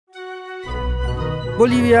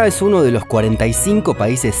Bolivia es uno de los 45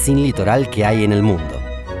 países sin litoral que hay en el mundo,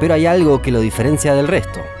 pero hay algo que lo diferencia del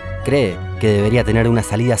resto. Cree que debería tener una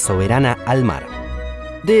salida soberana al mar.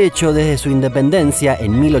 De hecho, desde su independencia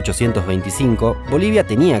en 1825, Bolivia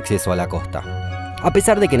tenía acceso a la costa. A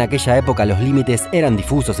pesar de que en aquella época los límites eran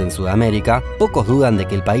difusos en Sudamérica, pocos dudan de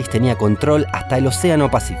que el país tenía control hasta el Océano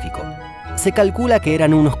Pacífico. Se calcula que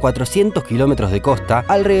eran unos 400 kilómetros de costa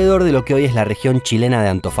alrededor de lo que hoy es la región chilena de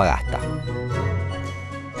Antofagasta.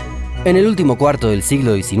 En el último cuarto del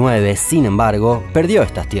siglo XIX, sin embargo, perdió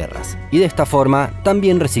estas tierras y de esta forma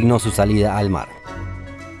también resignó su salida al mar.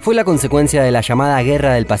 Fue la consecuencia de la llamada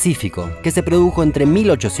Guerra del Pacífico, que se produjo entre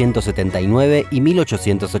 1879 y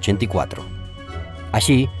 1884.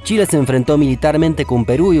 Allí, Chile se enfrentó militarmente con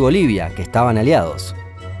Perú y Bolivia, que estaban aliados.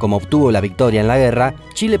 Como obtuvo la victoria en la guerra,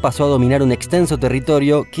 Chile pasó a dominar un extenso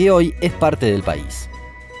territorio que hoy es parte del país.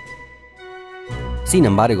 Sin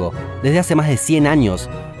embargo, desde hace más de 100 años,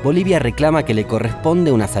 Bolivia reclama que le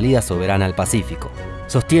corresponde una salida soberana al Pacífico.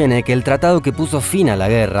 Sostiene que el tratado que puso fin a la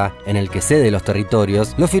guerra, en el que cede los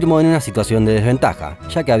territorios, lo firmó en una situación de desventaja,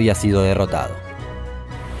 ya que había sido derrotado.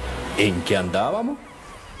 ¿En qué andábamos?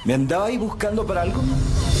 ¿Me andabais buscando para algo?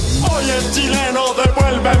 Oye, chileno,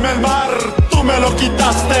 devuélveme el mar. Tú me lo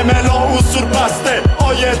quitaste, me lo usurpaste.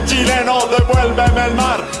 Oye, chileno, devuélveme el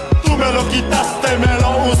mar. Tú me lo quitaste, me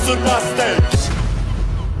lo usurpaste.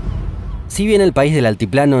 Si bien el país del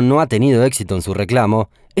altiplano no ha tenido éxito en su reclamo,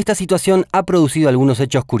 esta situación ha producido algunos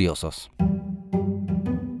hechos curiosos.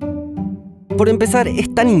 Por empezar,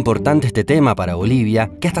 es tan importante este tema para Bolivia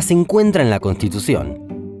que hasta se encuentra en la Constitución.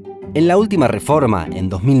 En la última reforma, en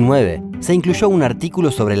 2009, se incluyó un artículo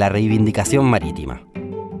sobre la reivindicación marítima.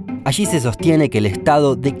 Allí se sostiene que el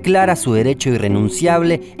Estado declara su derecho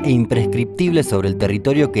irrenunciable e imprescriptible sobre el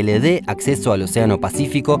territorio que le dé acceso al Océano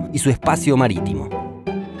Pacífico y su espacio marítimo.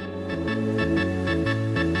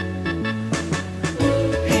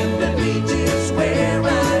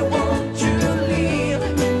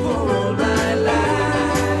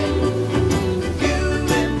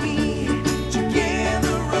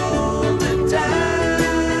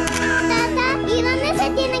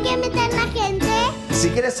 Si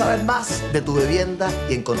quieres saber más de tu vivienda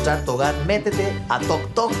y encontrar tu hogar, métete a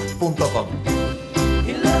toktok.com.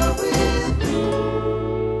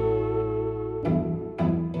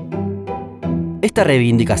 Esta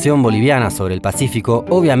reivindicación boliviana sobre el Pacífico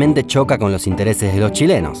obviamente choca con los intereses de los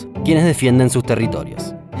chilenos, quienes defienden sus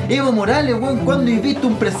territorios. Evo Morales, weón, ¿cuándo has visto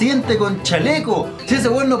un presidente con chaleco? Si ese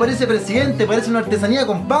weón no parece presidente, parece una artesanía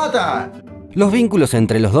con patas. Los vínculos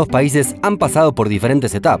entre los dos países han pasado por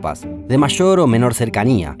diferentes etapas, de mayor o menor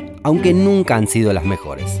cercanía, aunque nunca han sido las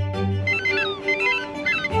mejores.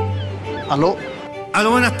 ¿Aló?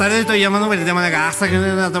 Aló, buenas tardes, estoy llamando por el tema de la casa.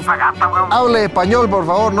 Hable español, por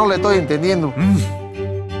favor, no le estoy entendiendo.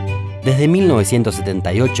 Desde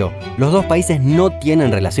 1978, los dos países no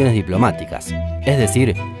tienen relaciones diplomáticas. Es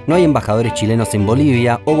decir, no hay embajadores chilenos en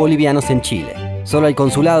Bolivia o bolivianos en Chile. Solo hay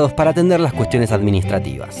consulados para atender las cuestiones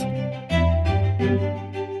administrativas.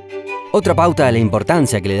 Otra pauta de la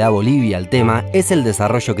importancia que le da Bolivia al tema es el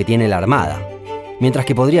desarrollo que tiene la Armada. Mientras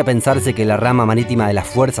que podría pensarse que la rama marítima de las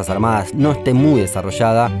Fuerzas Armadas no esté muy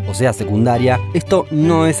desarrollada, o sea secundaria, esto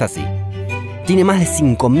no es así. Tiene más de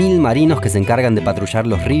 5.000 marinos que se encargan de patrullar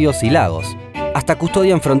los ríos y lagos. Hasta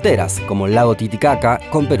custodian fronteras, como el lago Titicaca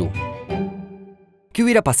con Perú. ¿Qué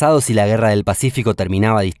hubiera pasado si la Guerra del Pacífico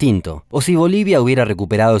terminaba distinto? O si Bolivia hubiera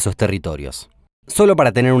recuperado esos territorios. Solo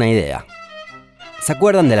para tener una idea. ¿Se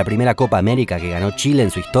acuerdan de la primera Copa América que ganó Chile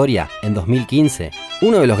en su historia, en 2015?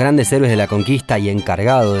 Uno de los grandes héroes de la conquista y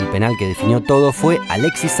encargado del penal que definió todo fue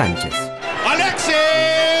Alexis Sánchez. ¡Alexis!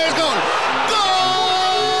 ¡Gol!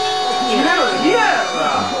 ¡Gol! ¡Chileno de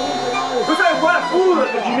mierda! ¡No sabe jugar fútbol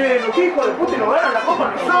este chileno! ¡Qué hijo de puta, y nos ganan la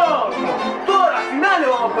Copa nosotros! ¡Todas las finales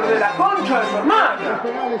vamos a perder, la concha de su hermana!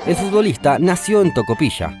 El futbolista nació en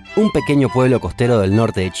Tocopilla, un pequeño pueblo costero del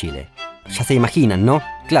norte de Chile. Ya se imaginan, ¿no?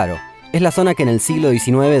 Claro. Es la zona que en el siglo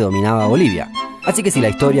XIX dominaba Bolivia. Así que si la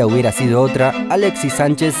historia hubiera sido otra, Alexis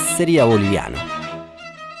Sánchez sería boliviano.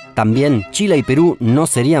 También, Chile y Perú no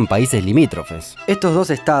serían países limítrofes. Estos dos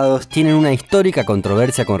estados tienen una histórica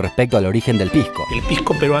controversia con respecto al origen del pisco. El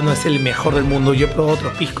pisco peruano es el mejor del mundo. Yo he probado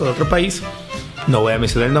otro pisco de otro país. No voy a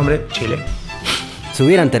mencionar el nombre, Chile. Si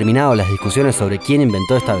hubieran terminado las discusiones sobre quién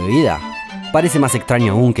inventó esta bebida, parece más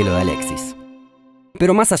extraño aún que lo de Alexis.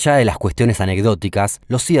 Pero más allá de las cuestiones anecdóticas,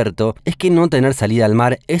 lo cierto es que no tener salida al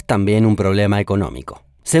mar es también un problema económico.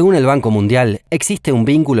 Según el Banco Mundial, existe un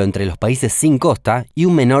vínculo entre los países sin costa y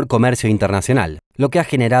un menor comercio internacional, lo que ha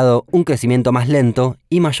generado un crecimiento más lento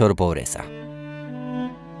y mayor pobreza.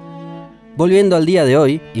 Volviendo al día de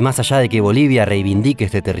hoy, y más allá de que Bolivia reivindique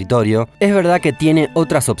este territorio, es verdad que tiene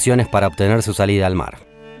otras opciones para obtener su salida al mar.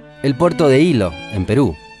 El puerto de Hilo, en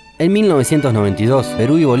Perú. En 1992,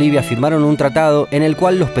 Perú y Bolivia firmaron un tratado en el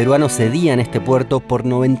cual los peruanos cedían este puerto por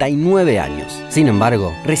 99 años. Sin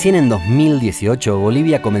embargo, recién en 2018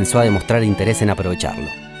 Bolivia comenzó a demostrar interés en aprovecharlo.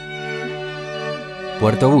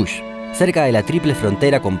 Puerto Bush, cerca de la triple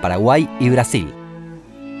frontera con Paraguay y Brasil.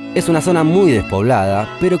 Es una zona muy despoblada,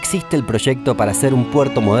 pero existe el proyecto para hacer un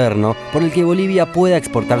puerto moderno por el que Bolivia pueda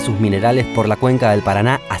exportar sus minerales por la cuenca del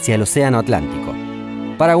Paraná hacia el Océano Atlántico.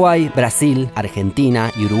 Paraguay, Brasil,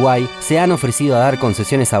 Argentina y Uruguay se han ofrecido a dar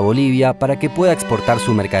concesiones a Bolivia para que pueda exportar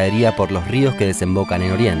su mercadería por los ríos que desembocan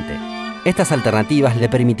en Oriente. Estas alternativas le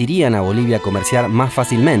permitirían a Bolivia comerciar más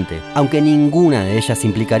fácilmente, aunque ninguna de ellas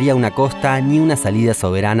implicaría una costa ni una salida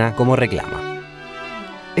soberana como reclama.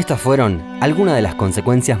 Estas fueron algunas de las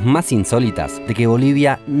consecuencias más insólitas de que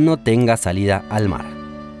Bolivia no tenga salida al mar.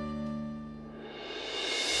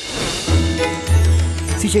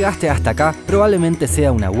 Si llegaste hasta acá, probablemente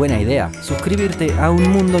sea una buena idea suscribirte a Un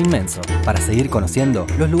Mundo Inmenso para seguir conociendo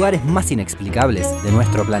los lugares más inexplicables de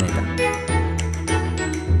nuestro planeta.